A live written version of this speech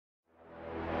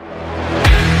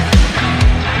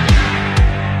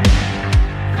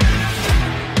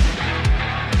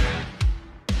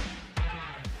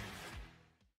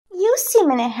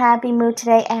I'm in a happy mood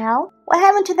today, Al. What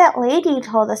happened to that lady you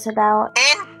told us about?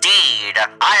 Indeed,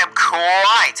 I am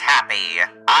quite happy.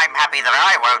 I'm happy that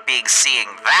I won't be seeing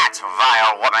that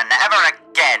vile woman ever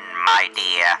again, my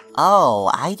dear. Oh,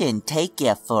 I didn't take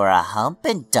you for a hump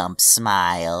and dump,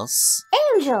 Smiles.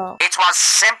 Angel! It was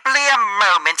simply a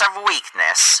moment of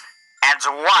weakness, and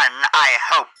one I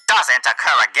hope doesn't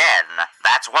occur again.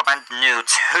 That woman knew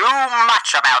too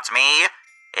much about me.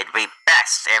 It'd be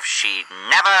best if she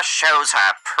never shows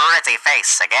her pretty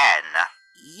face again.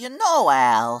 You know,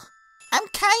 Al, I'm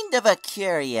kind of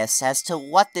curious as to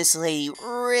what this lady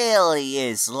really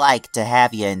is like to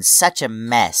have you in such a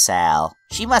mess, Al.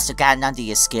 She must have gotten under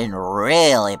your skin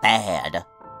really bad.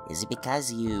 Is it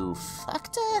because you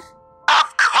fucked her?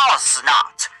 Of course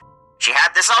not. She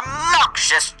had this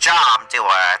obnoxious charm to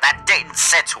her that didn't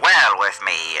sit well with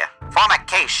me,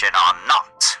 fornication or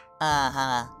not.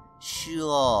 Uh-huh,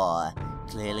 sure.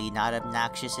 Clearly not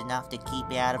obnoxious enough to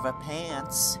keep you out of her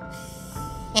pants.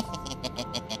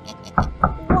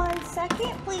 1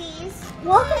 second, please.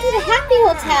 Welcome to the Happy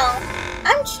Hotel.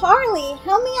 I'm Charlie.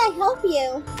 How may I help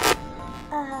you?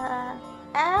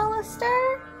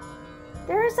 Alastra?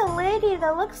 There's a lady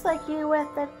that looks like you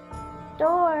at the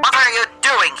door. What are you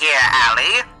doing here,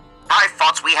 Allie? I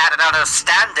thought we had an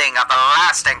understanding of the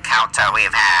last encounter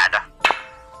we've had.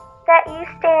 That you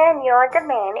stand your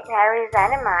demand and I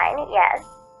resign mine, yes.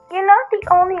 You're not the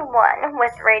only one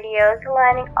with radios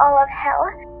lining all of hell.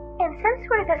 And since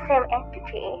we're the same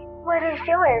entity, what is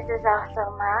yours is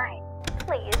also mine.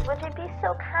 Please, would you be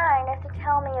so kind as to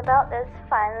tell me about this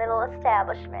fine little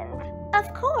establishment?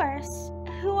 Of course.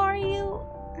 Who are you,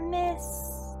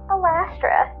 Miss...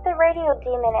 Alastra, the radio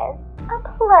demon is. A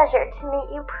pleasure to meet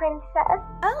you, princess.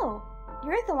 Oh,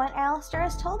 you're the one Alastra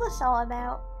has told us all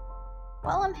about.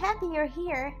 Well, I'm happy you're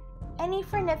here. Any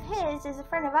friend of his is a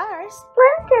friend of ours.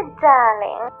 Splendid,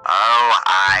 darling. Oh,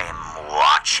 I'm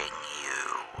watching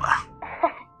you.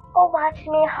 Oh, watch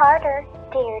me harder,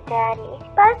 dear daddy.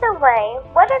 By the way,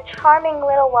 what a charming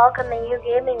little welcome that you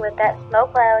gave me with that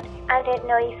smoke cloud. I didn't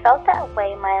know you felt that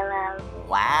way, my love.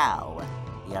 Wow,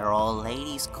 your old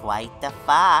lady's quite the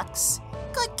fox.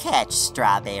 Good catch,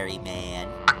 Strawberry Man.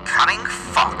 A cunning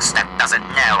fox that doesn't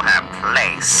know her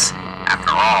place.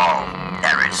 After all,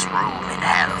 there is room in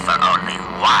hell for only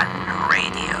one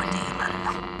radio demon.